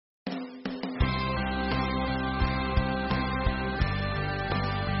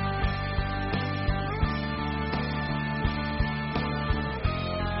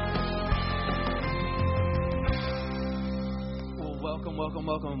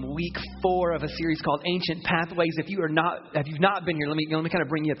welcome. Week 4 of a series called Ancient Pathways. If you've not been here, let me kind of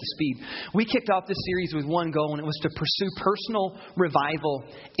bring you up to speed. We kicked off this series with one goal, and it was to pursue personal revival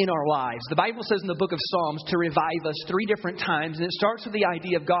in our lives. The Bible says in the book of Psalms to revive us 3 different times, and it starts with the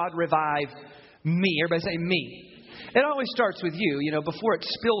idea of God revive me. Everybody say me. It always starts with you. Before it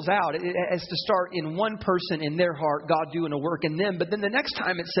spills out, it has to start in one person in their heart, God doing a work in them. But then the next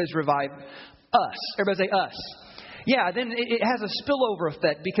time it says revive us. Everybody say us. Yeah, then it has a spillover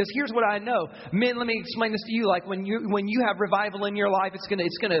effect, because here's what I know. Men, let me explain this to you. Like when you have revival in your life, it's gonna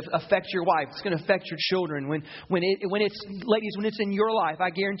affect your wife. It's gonna affect your children. When it's in your life,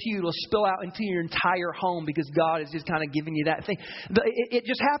 I guarantee you it'll spill out into your entire home, because God is just kind of giving you that thing. It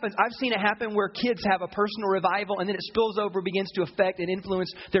just happens. I've seen it happen where kids have a personal revival, and then it spills over, begins to affect and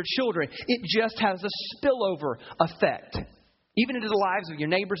influence their children. It just has a spillover effect, even into the lives of your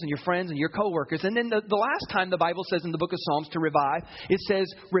neighbors and your friends and your coworkers. And then the last time the Bible says in the book of Psalms to revive, it says,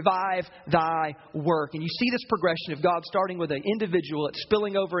 revive thy work. And you see this progression of God starting with an individual, it's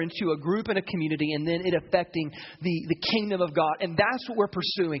spilling over into a group and a community, and then it affecting the kingdom of God. And that's what we're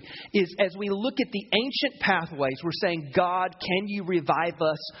pursuing, is as we look at the ancient pathways, we're saying, God, can you revive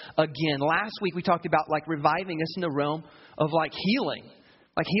us again? Last week we talked about reviving us in the realm of healing.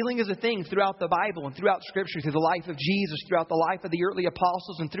 Healing is a thing throughout the Bible and throughout Scripture, through the life of Jesus, throughout the life of the early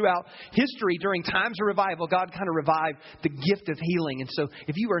apostles, and throughout history during times of revival. God kind of revived the gift of healing. And so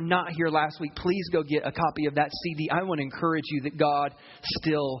if you were not here last week, please go get a copy of that CD. I want to encourage you that God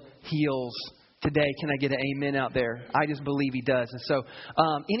still heals today. Can I get an amen out there? I just believe He does. And so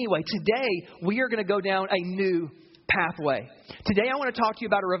anyway, today we are going to go down a new pathway. Today I want to talk to you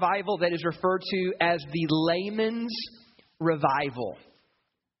about a revival that is referred to as the Layman's revival.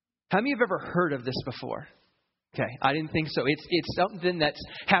 How many of you have ever heard of this before? Okay, I didn't think so. It's something that's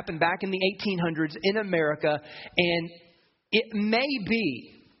happened back in the 1800s in America, and it may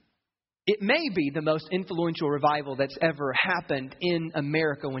be the most influential revival that's ever happened in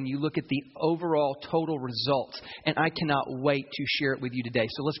America when you look at the overall total results. And I cannot wait to share it with you today.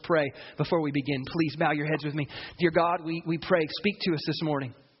 So let's pray before we begin. Please bow your heads with me. Dear God, we pray. Speak to us this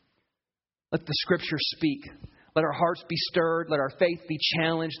morning. Let the Scriptures speak. Let our hearts be stirred. Let our faith be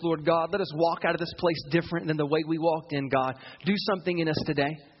challenged. Lord God, let us walk out of this place different than the way we walked in, God. Do something in us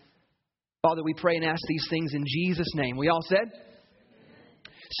today. Father, we pray and ask these things in Jesus' name. We all said?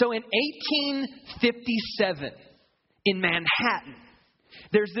 So in 1857, in Manhattan,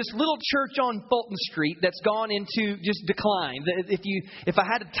 there's this little church on Fulton Street that's gone into just decline. If I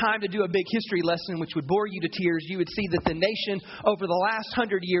had time to do a big history lesson, which would bore you to tears, you would see that the nation over the last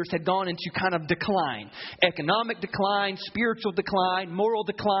 100 years had gone into kind of decline. Economic decline, spiritual decline, moral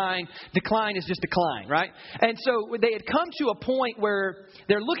decline. Decline is just decline, right? And so they had come to a point where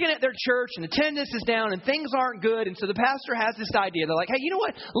they're looking at their church and attendance is down and things aren't good. And so the pastor has this idea. They're like, hey, you know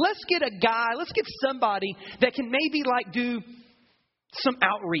what? Let's get somebody that can maybe do some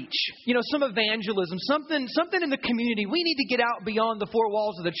outreach, some evangelism, something in the community. We need to get out beyond the 4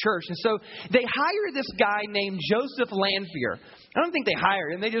 walls of the church. And so they hire this guy named Joseph Lanphier. I don't think they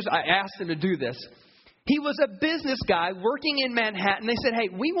hired him. I asked him to do this. He was a business guy working in Manhattan. They said, hey,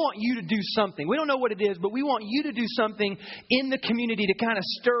 we want you to do something. We don't know what it is, but we want you to do something in the community to kind of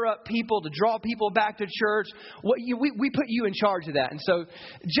stir up people, to draw people back to church. We put you in charge of that. And so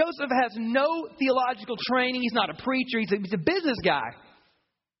Joseph has no theological training. He's not a preacher. He's a business guy.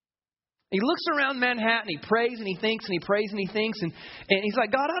 He looks around Manhattan. He prays and he thinks and he prays and he thinks. And he's like,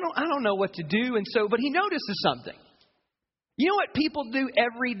 God, I don't know what to do. And so, but he notices something. You know what people do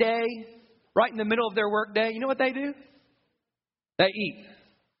every day? Right in the middle of their work day, you know what they do? They eat.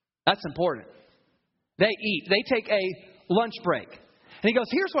 That's important. They eat. They take a lunch break. And he goes,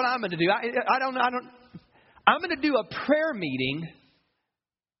 here's what I'm going to do. I'm going to do a prayer meeting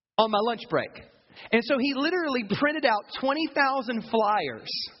on my lunch break. And so he literally printed out 20,000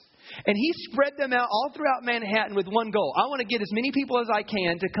 flyers. And he spread them out all throughout Manhattan with one goal. I want to get as many people as I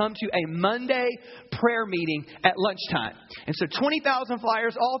can to come to a Monday prayer meeting at lunchtime. And so 20,000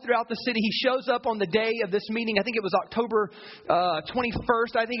 flyers all throughout the city. He shows up on the day of this meeting. I think it was October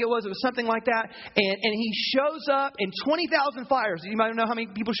 21st. I think it was. It was something like that. And he shows up and 20,000 flyers. You might know how many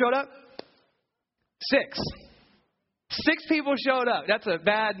people showed up? 6. 6 people showed up. That's a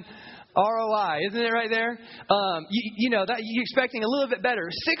bad ROI, isn't it right there? That you're expecting a little bit better.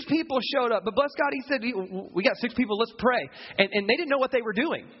 6 people showed up, but bless God, he said, we got 6 people, let's pray. And they didn't know what they were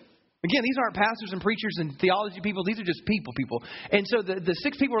doing. Again, these aren't pastors and preachers and theology people. These are just people. And so the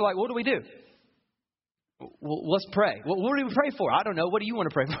 6 people were like, what do we do? Well, let's pray. Well, what do we pray for? I don't know. What do you want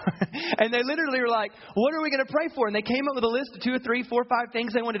to pray for? And they literally were like, what are we going to pray for? And they came up with a list of 2 or 3, 4, 5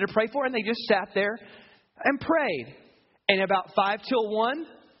 things they wanted to pray for. And they just sat there and prayed. And about 5 till 1,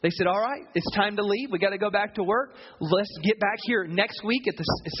 they said, all right, it's time to leave. We got to go back to work. Let's get back here next week at the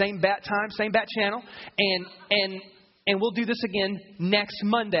same bat time, same bat channel. And we'll do this again next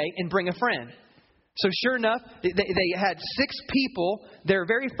Monday and bring a friend. So sure enough, they had 6 people their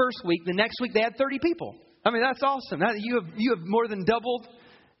very first week. The next week they had 30 people. I mean, that's awesome. Now you have more than doubled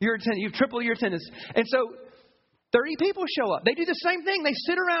your attendance. You've tripled your attendance. And so 30 people show up. They do the same thing. They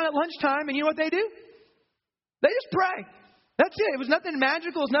sit around at lunchtime, and you know what they do? They just pray. That's it. It was nothing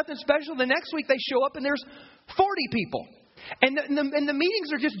magical. It was nothing special. The next week they show up, and there's 40 people. And the meetings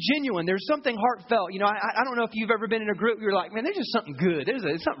are just genuine. There's something heartfelt. You know, I don't know if you've ever been in a group. You're like, man, there's just something good. There's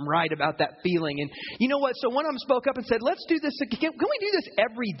something right about that feeling. And you know what? So one of them spoke up and said, let's do this. Can we do this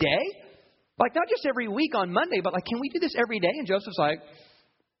every day? Like, not just every week on Monday, but like, can we do this every day? And Joseph's like,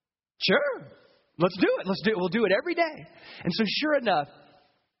 sure, let's do it. Let's do it. We'll do it every day. And so sure enough,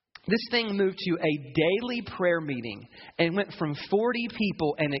 this thing moved to a daily prayer meeting and went from 40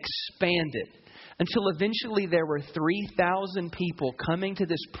 people and expanded until eventually there were 3,000 people coming to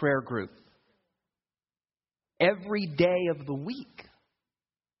this prayer group every day of the week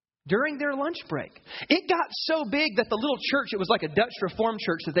during their lunch break. It got so big that the little church, it was like a Dutch Reformed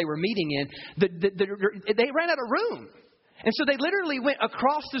church that they were meeting in, they ran out of room. And so they literally went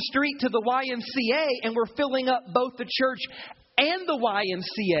across the street to the YMCA and were filling up both the church and the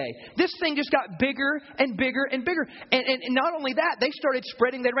YMCA. This thing just got bigger and bigger and bigger. And not only that, they started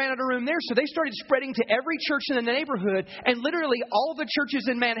spreading. They ran out of room there. So they started spreading to every church in the neighborhood. And literally all the churches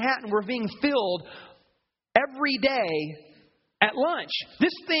in Manhattan were being filled every day at lunch.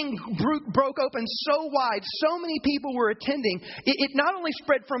 This thing broke open so wide. So many people were attending. It not only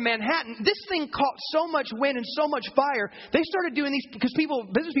spread from Manhattan. This thing caught so much wind and so much fire. They started doing these because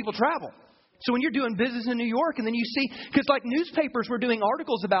business people travel. So when you're doing business in New York and then you see, because like newspapers were doing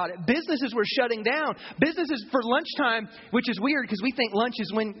articles about it, businesses were shutting down. Businesses for lunchtime, which is weird because we think lunch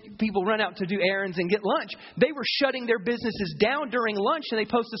is when people run out to do errands and get lunch. They were shutting their businesses down during lunch, and they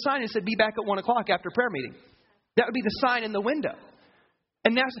posted a sign that said, be back at 1 o'clock after prayer meeting. That would be the sign in the window.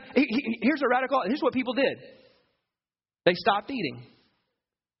 And here's a radical, here's what people did. They stopped eating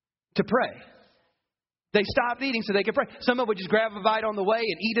to pray. They stopped eating so they could pray. Some of them would just grab a bite on the way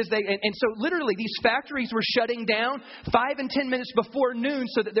and eat as they... And so literally these factories were shutting down 5 and 10 minutes before noon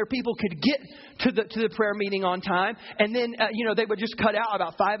so that their people could get to the prayer meeting on time. And then, they would just cut out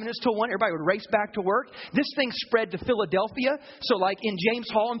about 5 minutes till 1. Everybody would race back to work. This thing spread to Philadelphia. So like in James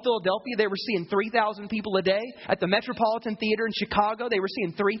Hall in Philadelphia, they were seeing 3,000 people a day. At the Metropolitan Theater in Chicago, they were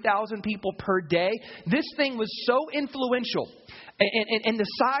seeing 3,000 people per day. This thing was so influential. And the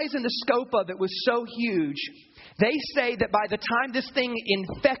size and the scope of it was so huge. They say that by the time this thing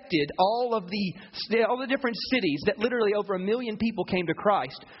infected all the different cities, that literally over 1 million people came to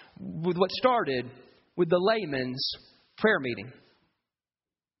Christ with what started with the Layman's prayer meeting.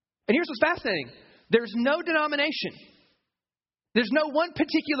 And here's what's fascinating. There's no denomination. There's no one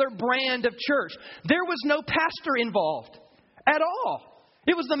particular brand of church. There was no pastor involved at all.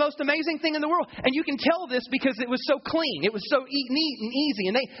 It was the most amazing thing in the world. And you can tell this because it was so clean. It was so neat and easy.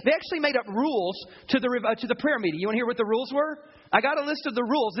 And they actually made up rules to the prayer meeting. You want to hear what the rules were? I got a list of the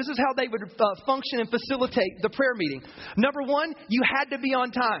rules. This is how they would function and facilitate the prayer meeting. Number 1, you had to be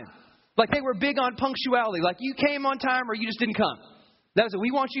on time. Like they were big on punctuality. Like you came on time or you just didn't come. That was it. We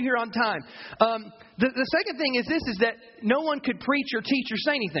want you here on time. The second thing is this, is that no one could preach or teach or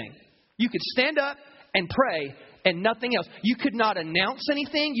say anything. You could stand up and pray and nothing else. You could not announce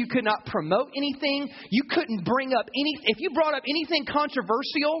anything. You could not promote anything. You couldn't bring up if you brought up anything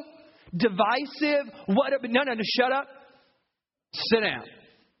controversial, divisive, no, shut up. Sit down.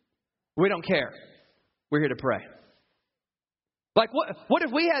 We don't care. We're here to pray. Like, what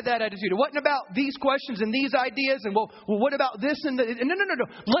if we had that attitude? It wasn't about these questions and these ideas and, well, what about this and the... No.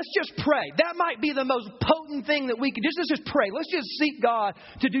 Let's just pray. That might be the most potent thing that we could... Let's just pray. Let's just seek God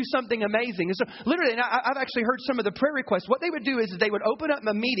to do something amazing. And so, literally, and I've actually heard some of the prayer requests. What they would do is they would open up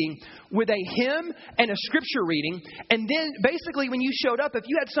a meeting with a hymn and a scripture reading. And then, basically, when you showed up, if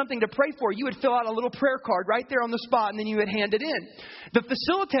you had something to pray for, you would fill out a little prayer card right there on the spot, and then you would hand it in. The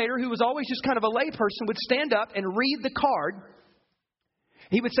facilitator, who was always just kind of a lay person, would stand up and read the card.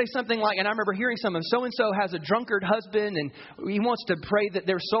 He would say something like, and I remember hearing someone, so-and-so has a drunkard husband and he wants to pray that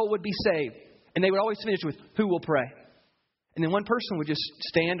their soul would be saved. And they would always finish with, who will pray? And then one person would just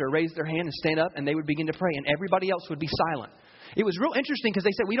stand or raise their hand and stand up and they would begin to pray and everybody else would be silent. It was real interesting because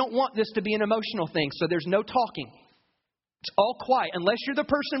they said, we don't want this to be an emotional thing, so there's no talking. It's all quiet. Unless you're the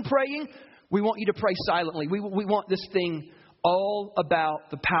person praying, we want you to pray silently. We want this thing all about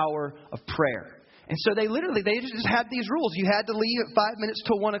the power of prayer. And so they just had these rules. You had to leave at 5 minutes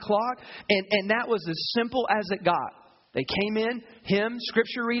till 1 o'clock. And that was as simple as it got. They came in, hymn,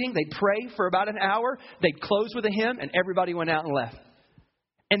 scripture reading. They'd pray for about an hour. They'd close with a hymn, and everybody went out and left.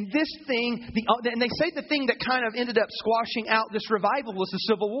 And this thing, and they say the thing that kind of ended up squashing out this revival was the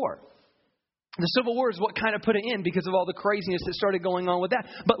Civil War. The Civil War is what kind of put it in because of all the craziness that started going on with that.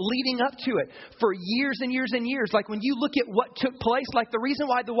 But leading up to it, for years and years and years, like when you look at what took place, like the reason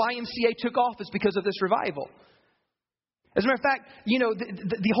why the YMCA took off is because of this revival. As a matter of fact, you know,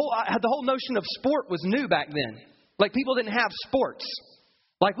 the whole notion of sport was new back then. Like people didn't have sports.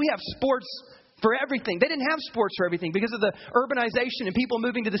 Like we have sports for everything. They didn't have sports for everything because of the urbanization and people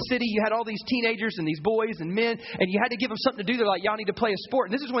moving to the city. You had all these teenagers and these boys and men, and you had to give them something to do. They're like, y'all need to play a sport.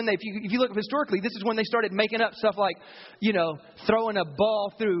 And this is when if you look historically, this is when they started making up stuff like, you know, throwing a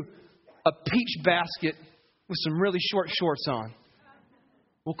ball through a peach basket with some really short shorts on.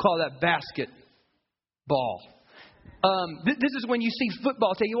 We'll call that basketball. This is when you see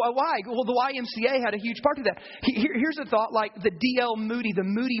football. Tell you why? Well, the YMCA had a huge part of that. Here's a thought: like the D.L. Moody, the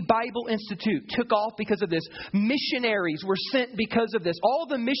Moody Bible Institute, took off because of this. Missionaries were sent because of this. All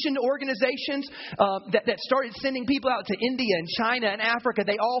the mission organizations that started sending people out to India and China and Africa,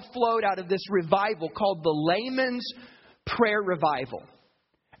 they all flowed out of this revival called the Layman's Prayer Revival.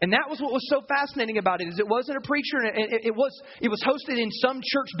 And that was what was so fascinating about it, is it wasn't a preacher, and it was hosted in some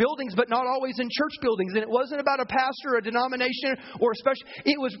church buildings, but not always in church buildings. And it wasn't about a pastor, a denomination, or a special.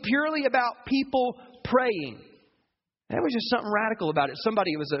 It was purely about people praying. There was just something radical about it.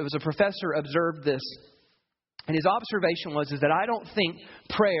 Somebody, it was a professor, observed this. And his observation was that I don't think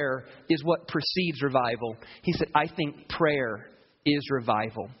prayer is what precedes revival. He said, I think prayer is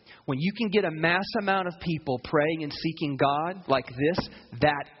revival. When you can get a mass amount of people praying and seeking God like this,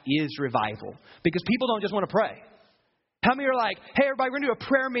 that is revival. Because people don't just want to pray. How many are like, hey, everybody, we're going to do a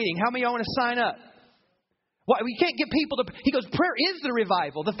prayer meeting. How many of y'all want to sign up? Why? We can't get people to... He goes, prayer is the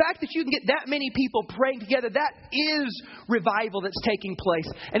revival. The fact that you can get that many people praying together, that is revival that's taking place.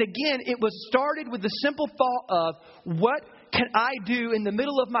 And again, it was started with the simple thought of, what can I do in the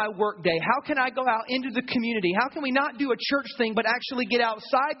middle of my workday? How can I go out into the community? How can we not do a church thing, but actually get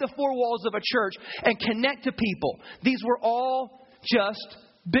outside the four walls of a church and connect to people? These were all just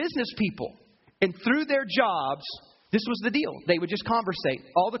business people. And through their jobs, this was the deal. They would just conversate.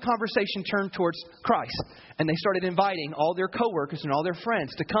 All the conversation turned towards Christ. And they started inviting all their coworkers and all their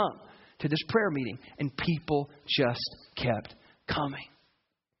friends to come to this prayer meeting. And people just kept coming.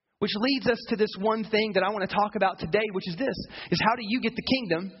 Which leads us to this one thing that I want to talk about today, which is this, is how do you get the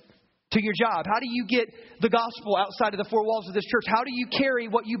kingdom to your job? How do you get the gospel outside of the four walls of this church? How do you carry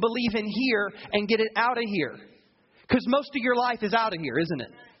what you believe in here and get it out of here? Because most of your life is out of here, isn't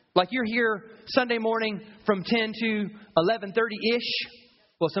it? Like you're here Sunday morning from 10 to 11:30-ish.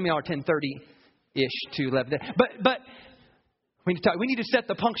 Well, some of y'all are 10:30-ish to 11. But we need to set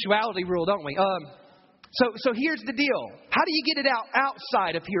the punctuality rule, don't we? So here's the deal. How do you get it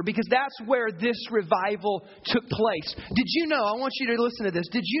outside of here? Because that's where this revival took place. Did you know, I want you to listen to this.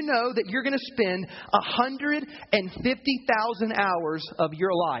 Did you know that you're going to spend 150,000 hours of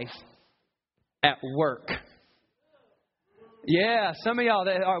your life at work? Yeah, some of y'all,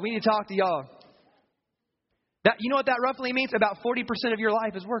 all right, we need to talk to y'all. You know what that roughly means? About 40% of your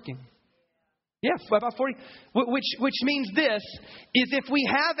life is working. Yeah, about 40. Which means this, is if we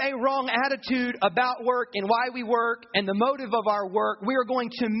have a wrong attitude about work and why we work and the motive of our work, we are going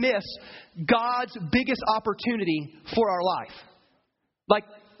to miss God's biggest opportunity for our life.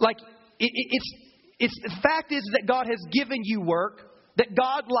 It's the fact is that God has given you work, that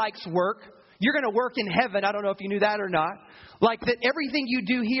God likes work. You're going to work in heaven. I don't know if you knew that or not. Like that everything you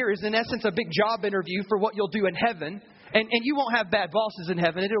do here is in essence a big job interview for what you'll do in heaven. And you won't have bad bosses in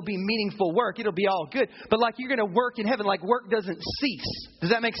heaven. It'll be meaningful work. It'll be all good. But like you're going to work in heaven, like work doesn't cease. Does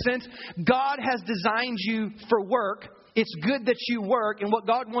that make sense? God has designed you for work. It's good that you work. And what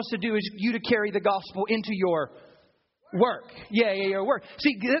God wants to do is you to carry the gospel into your work. Your work.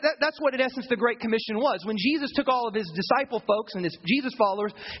 See, that's what in essence the Great Commission was. When Jesus took all of his disciple folks and his Jesus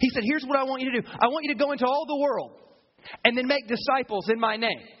followers, he said, here's what I want you to do. I want you to go into all the world and then make disciples in my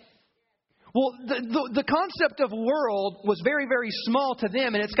name. Well, the concept of world was very, very small to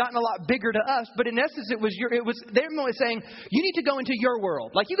them, and it's gotten a lot bigger to us. But in essence, they're saying, you need to go into your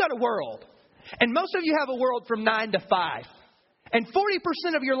world. Like you got a world. And most of you have a world from 9 to 5. And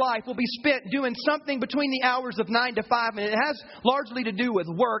 40% of your life will be spent doing something between the hours of 9 to 5. And it has largely to do with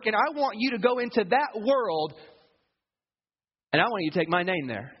work. And I want you to go into that world. And I want you to take my name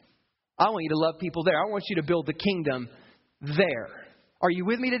there. I want you to love people there. I want you to build the kingdom there. Are you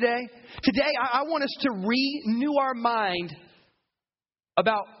with me today? Today, I want us to renew our mind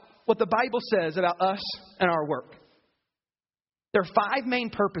about what the Bible says about us and our work. There are 5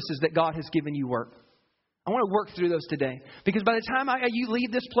 main purposes that God has given you work. I want to work through those today. Because by the time you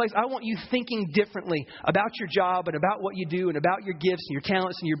leave this place, I want you thinking differently about your job and about what you do and about your gifts and your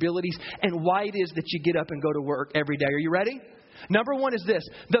talents and your abilities and why it is that you get up and go to work every day. Are you ready? Number one is this.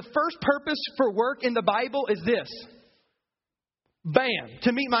 The first purpose for work in the Bible is this. Bam,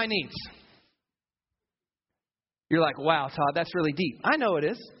 to meet my needs. You're like, wow, Todd, that's really deep. I know it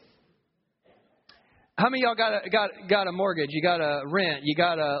is. How many of y'all got a mortgage? You got a rent. You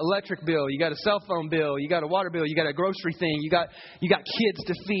got an electric bill. You got a cell phone bill. You got a water bill. You got a grocery thing. You got kids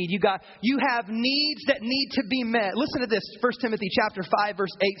to feed. You have needs that need to be met. Listen to this. 1 Timothy chapter 5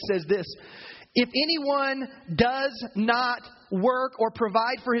 verse 8 says this. If anyone does not work or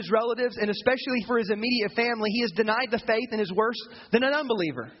provide for his relatives, and especially for his immediate family, he has denied the faith and is worse than an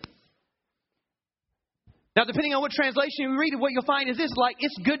unbeliever. Now, depending on what translation you read, what you'll find is this, like,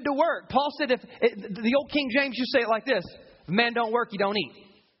 it's good to work. Paul said, the old King James used to say it like this, if a man don't work, you don't eat.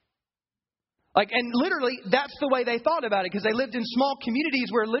 And literally, that's the way they thought about it, because they lived in small communities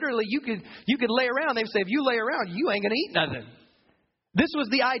where literally you could lay around. They would say, if you lay around, you ain't going to eat nothing. This was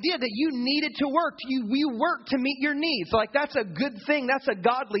the idea that you needed to work. You work to meet your needs. That's a good thing. That's a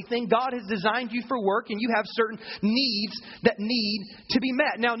godly thing. God has designed you for work, and you have certain needs that need to be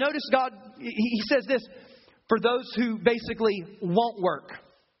met. Now, notice God, He says this, for those who basically won't work.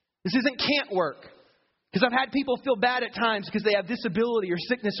 This isn't can't work. Because I've had people feel bad at times because they have disability or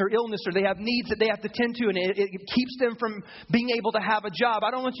sickness or illness, or they have needs that they have to tend to, and it keeps them from being able to have a job.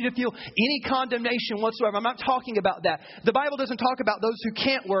 I don't want you to feel any condemnation whatsoever. I'm not talking about that. The Bible doesn't talk about those who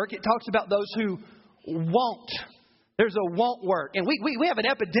can't work. It talks about those who won't. There's a won't work. And we have an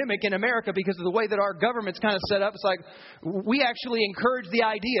epidemic in America because of the way that our government's kind of set up. It's like we actually encourage the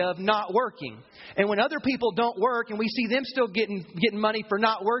idea of not working. And when other people don't work and we see them still getting money for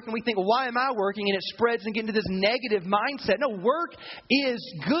not working, we think, well, why am I working? And it spreads and gets into this negative mindset. No, work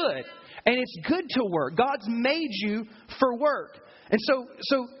is good. And it's good to work. God's made you for work. And so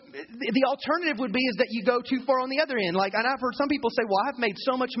the alternative would be is that you go too far on the other end. And I've heard some people say, well, I've made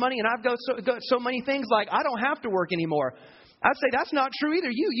so much money and I've got so many things, I don't have to work anymore. I'd say that's not true either.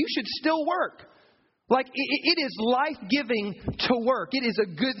 You should still work. It is life-giving to work. It is a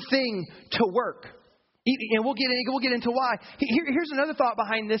good thing to work. And we'll get into why. Here's another thought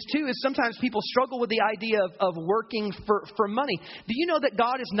behind this too, is sometimes people struggle with the idea of working for money. Do you know that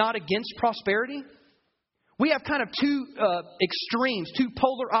God is not against prosperity? We have kind of two extremes, two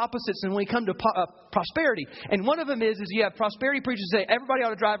polar opposites when we come to prosperity. And one of them is you have prosperity preachers say everybody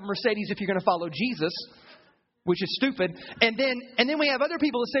ought to drive a Mercedes if you're going to follow Jesus, which is stupid. And then we have other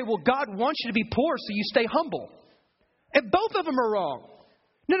people that say, well, God wants you to be poor, so you stay humble. And both of them are wrong.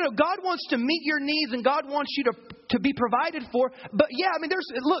 No, God wants to meet your needs and God wants you to be provided for. But yeah,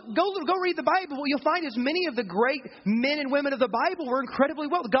 go read the Bible. What you'll find is many of the great men and women of the Bible were incredibly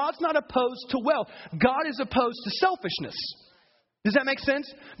wealthy. God's not opposed to wealth. God is opposed to selfishness. Does that make sense?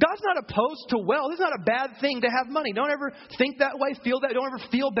 God's not opposed to wealth. It's not a bad thing to have money. Don't ever think that way, feel that. Don't ever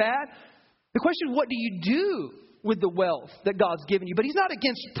feel bad. The question is, what do you do with the wealth that God's given you? But He's not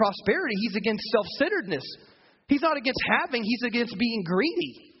against prosperity. He's against self-centeredness. He's not against having. He's against being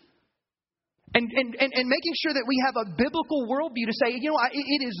greedy. And making sure that we have a biblical worldview to say,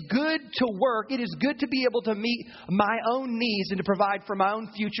 it is good to work. It is good to be able to meet my own needs and to provide for my own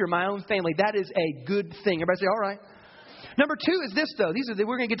future, my own family. That is a good thing. Everybody say, all right. Number two is this, though.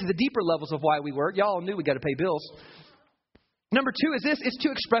 We're going to get to the deeper levels of why we work. Y'all knew we got to pay bills. Number two is this. It's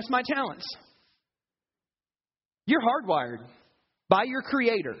to express my talents. You're hardwired by your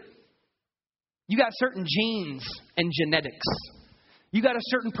Creator. You got certain genes and genetics. You got a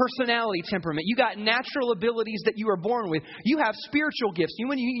certain personality temperament. You got natural abilities that you are born with. You have spiritual gifts.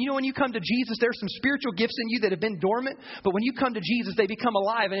 When you come to Jesus, there's some spiritual gifts in you that have been dormant. But when you come to Jesus, they become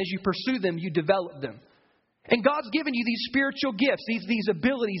alive. And as you pursue them, you develop them. And God's given you these spiritual gifts, these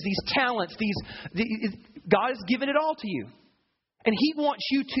abilities, these talents. God has given it all to you. And He wants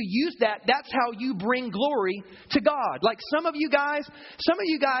you to use that. That's how you bring glory to God. Some of you guys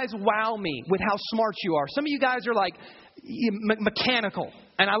wow me with how smart you are. Some of you guys are mechanical.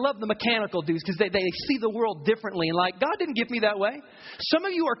 And I love the mechanical dudes because they see the world differently. And God didn't give me that way. Some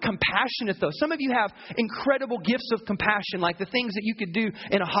of you are compassionate, though. Some of you have incredible gifts of compassion, like the things that you could do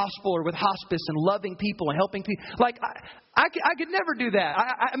in a hospital or with hospice and loving people and helping people. I could never do that.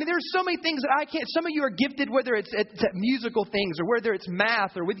 There's so many things that I can't. Some of you are gifted, whether it's at musical things or whether it's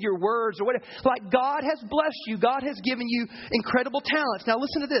math or with your words or whatever. God has blessed you. God has given you incredible talents. Now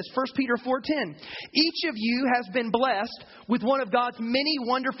listen to this. 1 Peter 4:10. Each of you has been blessed with one of God's many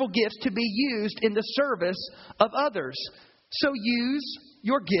wonderful gifts to be used in the service of others. So use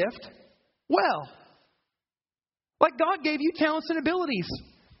your gift well. God gave you talents and abilities.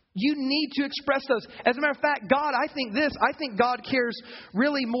 You need to express those. As a matter of fact, I think God cares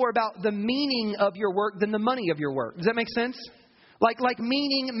really more about the meaning of your work than the money of your work. Does that make sense? Like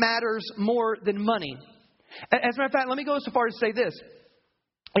meaning matters more than money. As a matter of fact, let me go so far as to say this.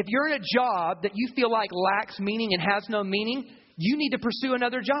 If you're in a job that you feel like lacks meaning and has no meaning, you need to pursue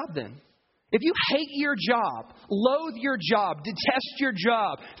another job then. If you hate your job, loathe your job, detest your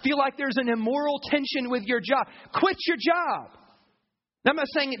job, feel like there's an immoral tension with your job, quit your job. Now, I'm not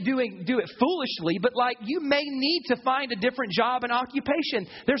saying do it foolishly, but you may need to find a different job and occupation.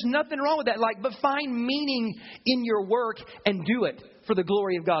 There's nothing wrong with that. But find meaning in your work and do it for the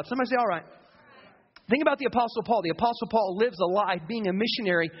glory of God. Somebody say, all right. Think about the Apostle Paul. The Apostle Paul lives a life being a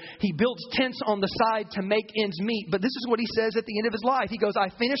missionary. He builds tents on the side to make ends meet. But this is what he says at the end of his life. He goes, I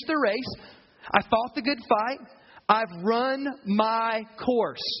finished the race. I fought the good fight. I've run my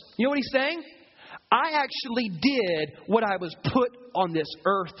course. You know what he's saying? I actually did what I was put on this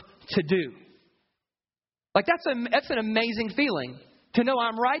earth to do. That's an amazing feeling. To know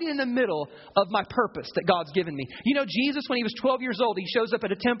I'm right in the middle of my purpose that God's given me. You know, Jesus, when he was 12 years old, he shows up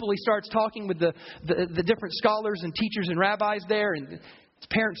at a temple. He starts talking with the different scholars and teachers and rabbis there. And his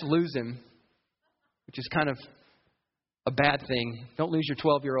parents lose him, which is kind of a bad thing. Don't lose your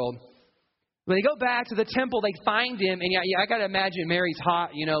 12-year-old. When they go back to the temple, they find him. And I got to imagine Mary's hot,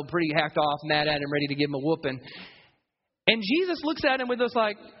 pretty hacked off, mad at him, ready to give him a whooping. And Jesus looks at him with those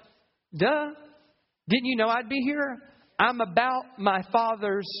duh, didn't you know I'd be here? I'm about my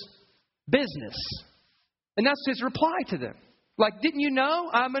Father's business. And that's his reply to them. Didn't you know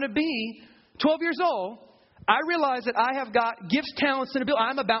I'm going to be 12 years old? I realize that I have got gifts, talents, and ability.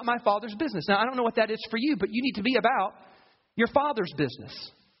 I'm about my Father's business. Now, I don't know what that is for you, but you need to be about your Father's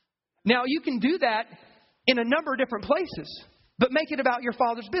business. Now, you can do that in a number of different places, but make it about your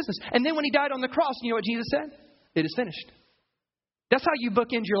Father's business. And then when he died on the cross, you know what Jesus said? It is finished. That's how you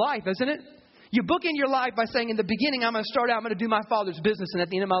bookend your life, isn't it? You bookend your life by saying, in the beginning, I'm going to start out, I'm going to do my Father's business. And at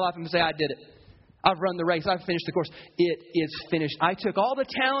the end of my life, I'm going to say, I did it. I've run the race. I've finished the course. It is finished. I took all the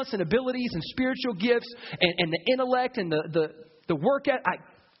talents and abilities and spiritual gifts and the intellect and the work.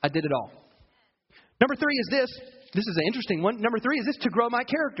 I did it all. Number 3 is this. This is an interesting one. Number 3 is this, to grow my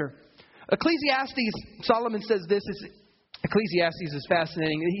character. Ecclesiastes, Solomon says this. Ecclesiastes is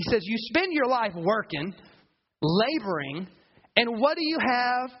fascinating. He says, you spend your life working, laboring, and what do you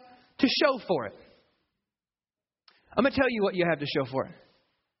have to show for it? I'm going to tell you what you have to show for it.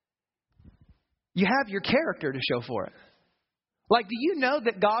 You have your character to show for it. Do you know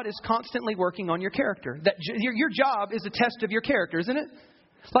that God is constantly working on your character? That your job is a test of your character, isn't it?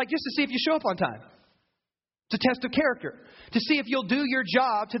 Just to see if you show up on time. It's a test of character. To see if you'll do your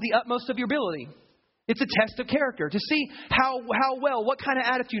job to the utmost of your ability. It's a test of character. To see how well, what kind of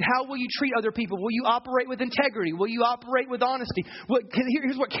attitude, how will you treat other people? Will you operate with integrity? Will you operate with honesty?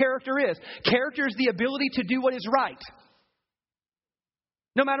 Here's what character is. Character is the ability to do what is right,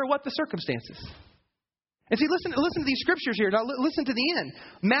 no matter what the circumstances. And see, listen to these scriptures here. Now listen to the end.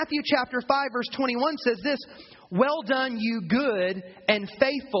 Matthew chapter 5, verse 21 says this, well done, you good and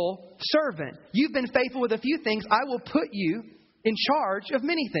faithful servant. You've been faithful with a few things. I will put you in charge of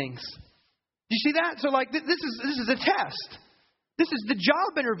many things. You see that? So this is a test. This is the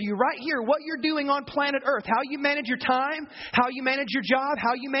job interview right here. What you're doing on planet Earth. How you manage your time. How you manage your job.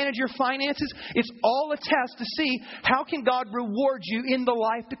 How you manage your finances. It's all a test to see how can God reward you in the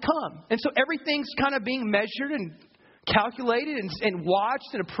life to come. And so everything's kind of being measured and calculated and watched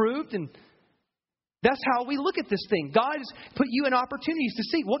and approved. And that's how we look at this thing. God has put you in opportunities to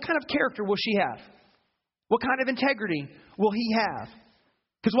see what kind of character will she have? What kind of integrity will he have?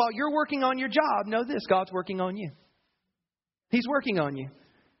 Because while you're working on your job, know this, God's working on you. He's working on you.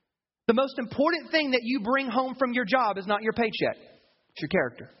 The most important thing that you bring home from your job is not your paycheck. It's your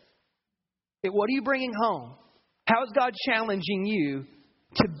character. What are you bringing home? How is God challenging you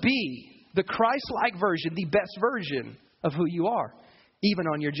to be the Christ-like version, the best version of who you are, even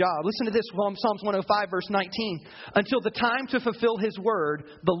on your job? Listen to this, Psalms 105, verse 19. Until the time to fulfill his word,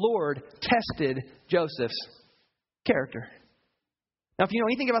 the Lord tested Joseph's character. Now, if you know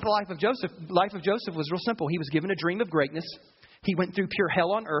anything about the life of Joseph was real simple. He was given a dream of greatness. He went through pure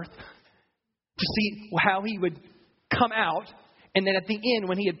hell on earth to see how he would come out. And then at the end,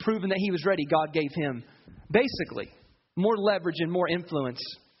 when he had proven that he was ready, God gave him basically more leverage and more influence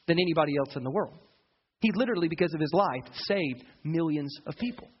than anybody else in the world. He literally, because of his life, saved millions of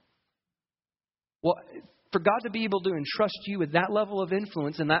people. Well, for God to be able to entrust you with that level of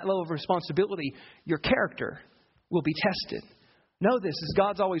influence and that level of responsibility, your character will be tested. Know this, is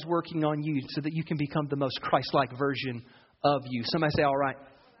God's always working on you so that you can become the most Christ-like version of you. Somebody say, all right.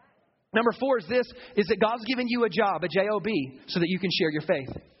 Number 4 is this, is that God's given you a job, a job, so that you can share your faith.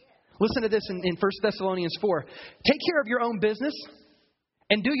 Listen to this in 1 Thessalonians 4. Take care of your own business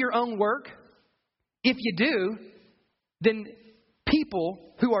and do your own work. If you do, then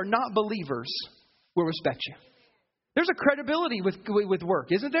people who are not believers will respect you. There's a credibility with work,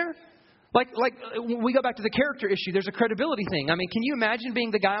 isn't there? Like we go back to the character issue, there's a credibility thing. I mean, can you imagine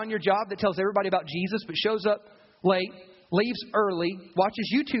being the guy on your job that tells everybody about Jesus but shows up late, leaves early,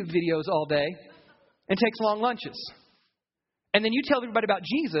 watches YouTube videos all day, and takes long lunches? And then you tell everybody about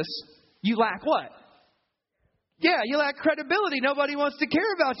Jesus, you lack what? Yeah, you lack credibility. Nobody wants to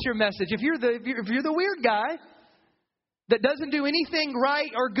care about your message. If you're the weird guy that doesn't do anything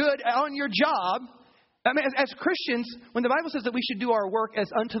right or good on your job, I mean, as Christians, when the Bible says that we should do our work as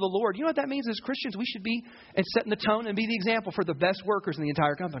unto the Lord, you know what that means? As Christians, we should be and setting the tone and be the example for the best workers in the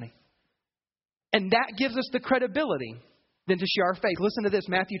entire company. And that gives us the credibility then to share our faith. Listen to this,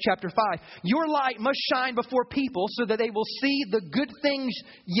 Matthew chapter 5. Your light must shine before people so that they will see the good things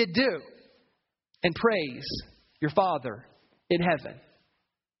you do and praise your Father in heaven.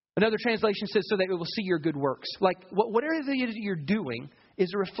 Another translation says so that they will see your good works. Like whatever it is you're doing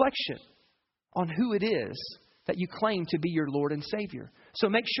is a reflection on who it is that you claim to be your Lord and Savior. So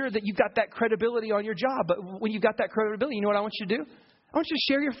make sure that you've got that credibility on your job. But when you've got that credibility, you know what I want you to do? I want you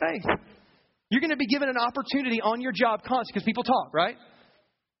to share your faith. You're going to be given an opportunity on your job constantly because people talk, right?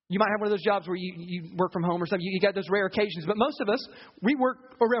 You might have one of those jobs where you work from home or something. You got those rare occasions. But most of us, we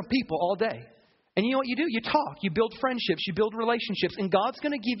work around people all day. And you know what you do? You talk. You build friendships. You build relationships. And God's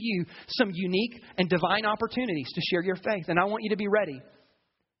going to give you some unique and divine opportunities to share your faith. And I want you to be ready.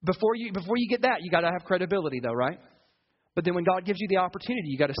 Before you get that, you got to have credibility though, right? But then when God gives you the opportunity,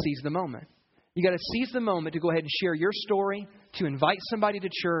 you got to seize the moment. You got to seize the moment to go ahead and share your story, to invite somebody to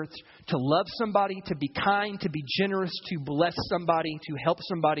church, to love somebody, to be kind, to be generous, to bless somebody, to help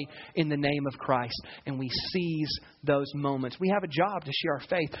somebody in the name of Christ. And we seize those moments. We have a job to share our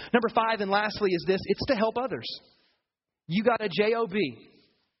faith. Number 5, and lastly, is this. It's to help others. You got a job.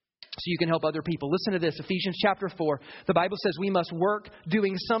 So you can help other people. Listen to this, Ephesians chapter 4. The Bible says we must work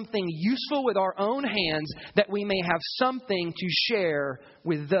doing something useful with our own hands that we may have something to share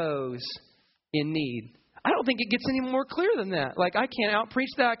with those in need. I don't think it gets any more clear than that. Like, I can't out-preach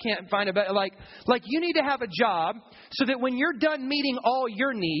that. I can't find a better. Like you need to have a job so that when you're done meeting all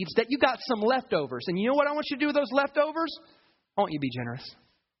your needs, that you got some leftovers. And you know what I want you to do with those leftovers? I want you to be generous.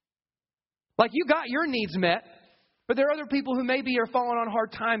 Like, you got your needs met. But there are other people who maybe are falling on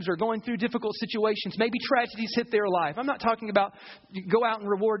hard times or going through difficult situations. Maybe tragedies hit their life. I'm not talking about go out and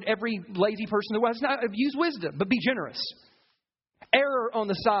reward every lazy person in the world. It's not, use wisdom, but be generous. Err on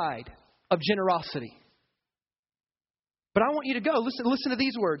the side of generosity. But I want you to go. Listen to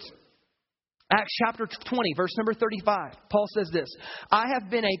these words. Acts chapter 20, verse number 35. Paul says this. I have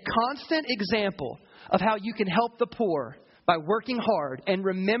been a constant example of how you can help the poor by working hard and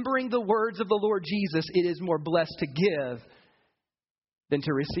remembering the words of the Lord Jesus. It is more blessed to give than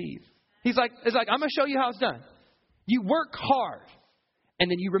to receive. It's like, I'm going to show you how it's done. You work hard and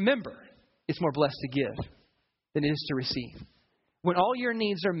then you remember it's more blessed to give than it is to receive. When all your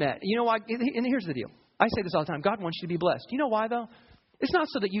needs are met, you know why? And here's the deal. I say this all the time. God wants you to be blessed. You know why, though? It's not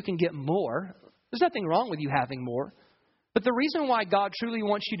so that you can get more. There's nothing wrong with you having more. But the reason why God truly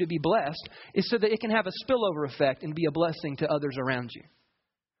wants you to be blessed is so that it can have a spillover effect and be a blessing to others around you.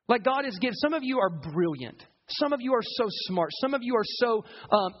 Like God is giving. Some of you are brilliant. Some of you are so smart. Some of you are so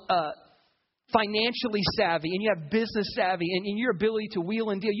financially savvy, and you have business savvy, and your ability to wheel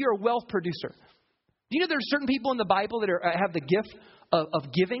and deal. You're a wealth producer. Do you know there's certain people in the Bible that have the gift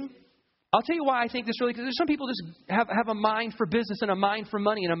of giving? I'll tell you why I think this really, because there's some people just have a mind for business and a mind for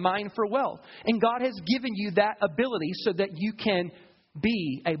money and a mind for wealth. And God has given you that ability so that you can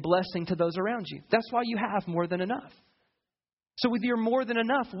be a blessing to those around you. That's why you have more than enough. So with your more than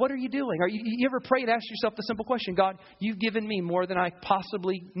enough, what are you doing? You ever pray and ask yourself the simple question, God, you've given me more than I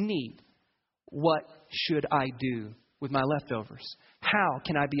possibly need. What should I do with my leftovers? How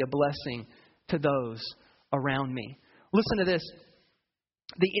can I be a blessing to those around me? Listen to this.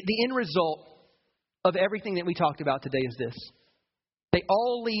 The end result of everything that we talked about today is this. They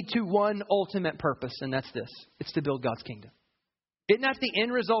all lead to one ultimate purpose, and that's this. It's to build God's kingdom. Isn't that the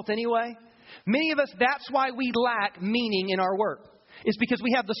end result anyway? Many of us, that's why we lack meaning in our work. It's because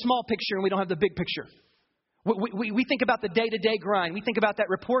we have the small picture and we don't have the big picture. We think about the day-to-day grind. We think about that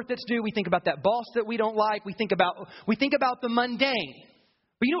report that's due. We think about that boss that we don't like. We think about the mundane.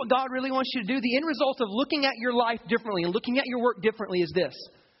 But you know what God really wants you to do? The end result of looking at your life differently and looking at your work differently is this.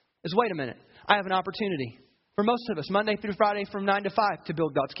 Wait a minute. I have an opportunity for most of us, Monday through Friday from 9 to 5, to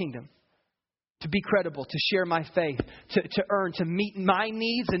build God's kingdom. To be credible, to share my faith, to earn, to meet my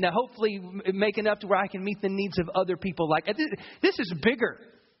needs, and to hopefully make enough to where I can meet the needs of other people. Like, this is bigger.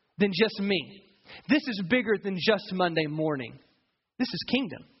 than just me. This is bigger than just Monday morning. This is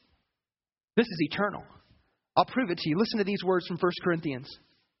kingdom. This is eternal. I'll prove it to you. Listen to these words from 1 Corinthians.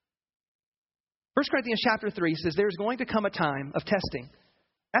 1 Corinthians chapter 3 says, there's going to come a time of testing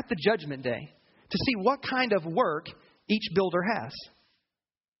at the judgment day to see what kind of work each builder has.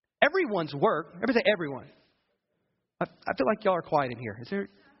 Everyone's work. Everybody say everyone. I feel like y'all are quiet in here. Is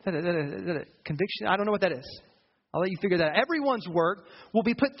that a conviction? I don't know what that is. I'll let you figure that out. Everyone's work will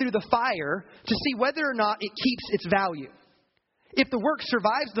be put through the fire to see whether or not it keeps its value. If the work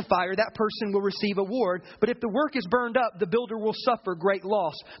survives the fire, that person will receive a reward. But if the work is burned up, the builder will suffer great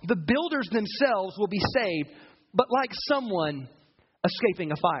loss. The builders themselves will be saved, but like someone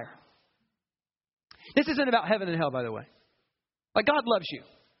escaping a fire. This isn't about heaven and hell, by the way. Like, God loves you.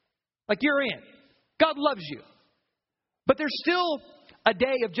 Like, you're in. God loves you. But there's still a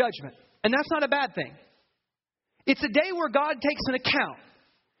day of judgment. And that's not a bad thing. It's a day where God takes an account.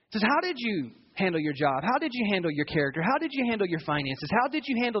 He says, how did you handle your job? How did you handle your character? How did you handle your finances? How did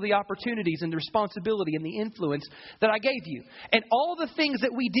you handle the opportunities and the responsibility and the influence that I gave you? And all the things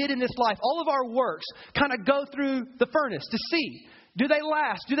that we did in this life, all of our works kind of go through the furnace to see, do they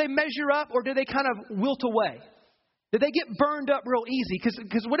last? Do they measure up, or do they kind of wilt away? Do they get burned up real easy?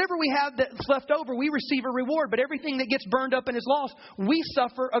 Because whatever we have that's left over, we receive a reward. But everything that gets burned up and is lost, we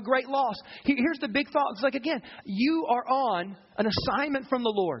suffer a great loss. Here's the big thought. It's like, again, you are on an assignment from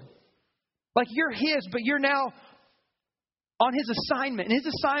the Lord. Like, you're His, but you're now on His assignment. And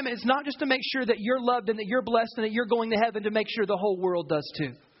His assignment is not just to make sure that you're loved and that you're blessed and that you're going to heaven, to make sure the whole world does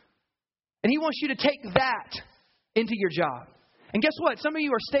too. And He wants you to take that into your job. And guess what? Some of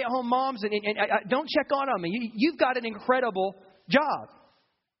you are stay-at-home moms, and don't check on me. You've got an incredible job.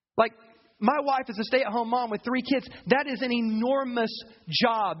 Like, my wife is a stay-at-home mom with 3 kids. That is an enormous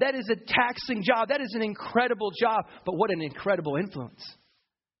job. That is a taxing job. That is an incredible job. But what an incredible influence.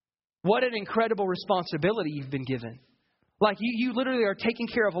 What an incredible responsibility you've been given. Like, you literally are taking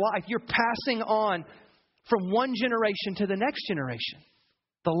care of life. You're passing on from one generation to the next generation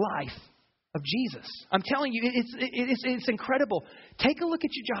the life of Jesus. I'm telling you, it's incredible. Take a look at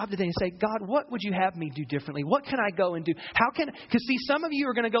your job today and say, God, what would you have me do differently? What can I go and do? Because see, some of you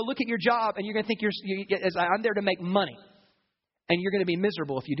are going to go look at your job and you're going to think I'm there to make money. And you're going to be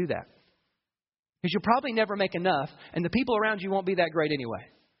miserable if you do that. Because you'll probably never make enough, and the people around you won't be that great anyway.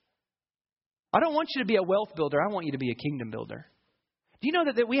 I don't want you to be a wealth builder. I want you to be a kingdom builder. Do you know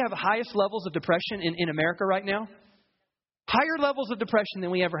that we have the highest levels of depression in America right now? Higher levels of depression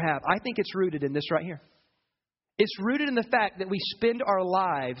than we ever have. I think it's rooted in this right here. It's rooted in the fact that we spend our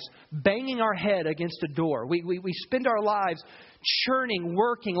lives banging our head against a door. We spend our lives churning,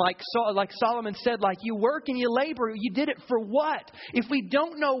 working, like Solomon said, like you work and you labor. You did it for what? If we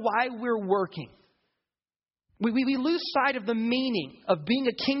don't know why we're working, we lose sight of the meaning of being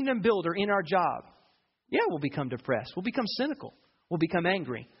a kingdom builder in our job. Yeah, we'll become depressed. We'll become cynical. We'll become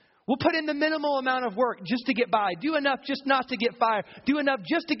angry. We'll put in the minimal amount of work just to get by. Do enough just not to get fired. Do enough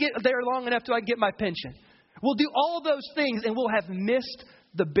just to get there long enough till I get my pension. We'll do all those things and we'll have missed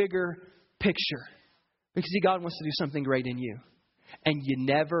the bigger picture. Because see, God wants to do something great in you. And you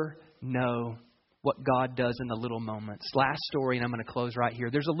never know what God does in the little moments. Last story, and I'm going to close right here.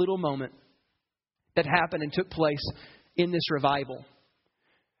 There's a little moment that happened and took place in this revival.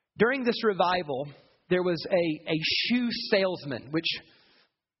 During this revival, there was a shoe salesman, which,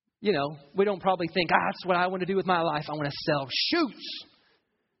 you know, we don't probably think, that's what I want to do with my life. I want to sell shoes.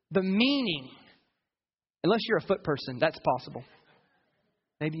 The meaning, unless you're a foot person, that's possible.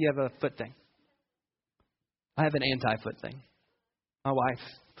 Maybe you have a foot thing. I have an anti-foot thing. My wife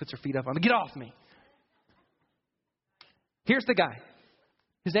puts her feet up on me. Get off me. Here's the guy.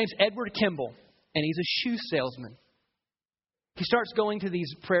 His name's Edward Kimball. And he's a shoe salesman. He starts going to these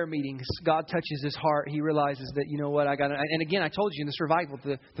prayer meetings. God touches his heart. He realizes that, you know what, and again, I told you in this revival,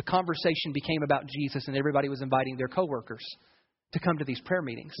 the conversation became about Jesus, and everybody was inviting their coworkers to come to these prayer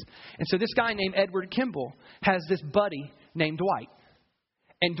meetings. And so this guy named Edward Kimball has this buddy named Dwight.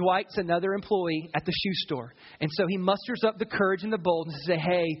 And Dwight's another employee at the shoe store. And so he musters up the courage and the boldness to say,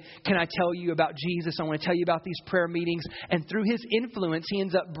 hey, can I tell you about Jesus? I want to tell you about these prayer meetings. And through his influence, he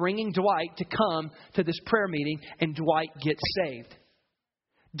ends up bringing Dwight to come to this prayer meeting. And Dwight gets saved.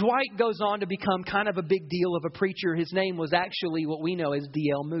 Dwight goes on to become kind of a big deal of a preacher. His name was actually what we know as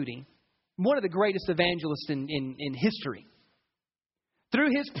D.L. Moody. One of the greatest evangelists in history.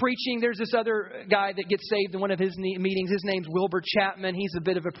 Through his preaching, there's this other guy that gets saved in one of his meetings. His name's Wilbur Chapman. He's a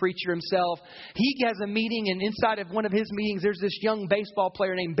bit of a preacher himself. He has a meeting, and inside of one of his meetings, there's this young baseball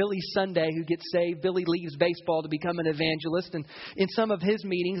player named Billy Sunday who gets saved. Billy leaves baseball to become an evangelist. And in some of his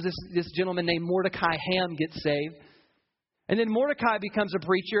meetings, this gentleman named Mordecai Ham gets saved. And then Mordecai becomes a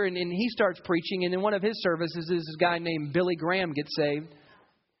preacher, and he starts preaching. And in one of his services, this guy named Billy Graham gets saved.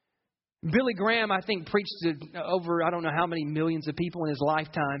 Billy Graham, I think, preached to over, I don't know how many millions of people in his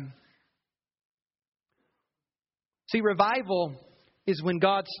lifetime. See, revival is when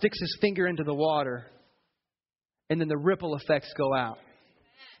God sticks his finger into the water and then the ripple effects go out.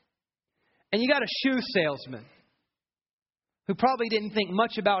 And you got a shoe salesman who probably didn't think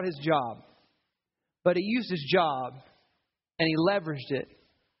much about his job, but he used his job and he leveraged it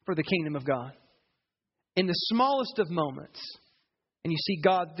for the kingdom of God. In the smallest of moments, and you see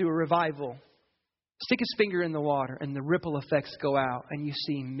God through a revival, stick his finger in the water and the ripple effects go out. And you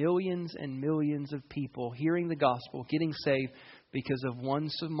see millions and millions of people hearing the gospel, getting saved because of one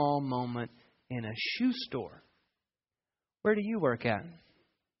small moment in a shoe store. Where do you work at?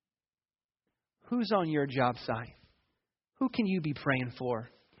 Who's on your job site? Who can you be praying for?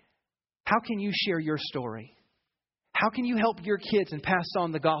 How can you share your story? How can you help your kids and pass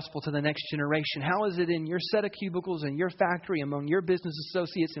on the gospel to the next generation? How is it in your set of cubicles, in your factory, among your business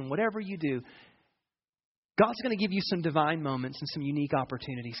associates, and whatever you do? God's going to give you some divine moments and some unique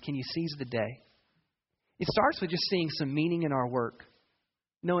opportunities. Can you seize the day? It starts with just seeing some meaning in our work,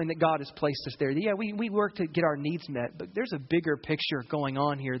 knowing that God has placed us there. Yeah, we work to get our needs met, but there's a bigger picture going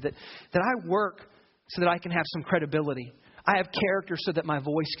on here that I work so that I can have some credibility. I have character so that my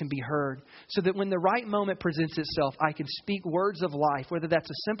voice can be heard, so that when the right moment presents itself, I can speak words of life, whether that's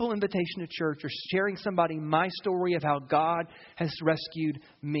a simple invitation to church or sharing somebody my story of how God has rescued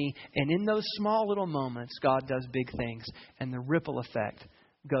me. And in those small little moments, God does big things, and the ripple effect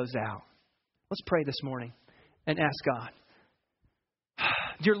goes out. Let's pray this morning and ask God,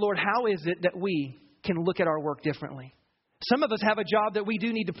 dear Lord, how is it that we can look at our work differently? Some of us have a job that we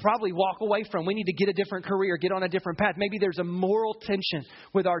do need to probably walk away from. We need to get a different career, get on a different path. Maybe there's a moral tension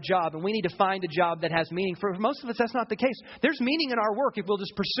with our job, and we need to find a job that has meaning. For most of us, that's not the case. There's meaning in our work if we'll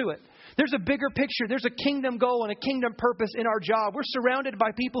just pursue it. There's a bigger picture. There's a kingdom goal and a kingdom purpose in our job. We're surrounded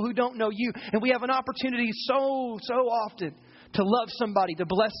by people who don't know you, and we have an opportunity so often to love somebody, to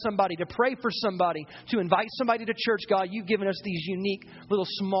bless somebody, to pray for somebody, to invite somebody to church. God, you've given us these unique little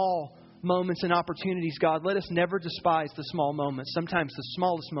small moments and opportunities. God, let us never despise the small moments. Sometimes the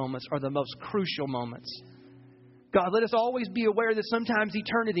smallest moments are the most crucial moments. God, let us always be aware that sometimes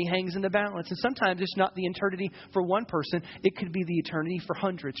eternity hangs in the balance. And sometimes it's not the eternity for one person. It could be the eternity for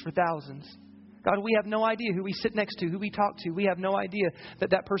hundreds, for thousands. God, we have no idea who we sit next to, who we talk to. We have no idea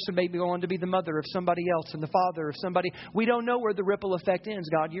that person may go on to be the mother of somebody else and the father of somebody. We don't know where the ripple effect ends.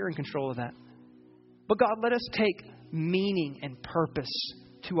 God, you're in control of that. But God, let us take meaning and purpose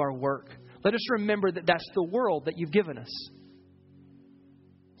to our work. Let us remember that that's the world that you've given us.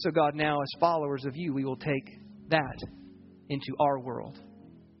 So God, now as followers of you, we will take that into our world.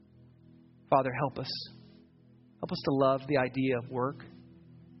 Father, help us. Help us to love the idea of work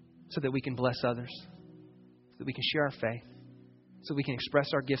so that we can bless others, so that we can share our faith, so we can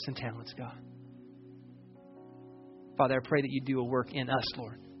express our gifts and talents, God. Father, I pray that you do a work in us,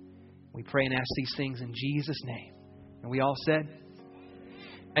 Lord. We pray and ask these things in Jesus' name. And we all said,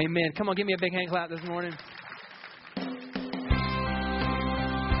 amen. Come on, give me a big hand clap this morning.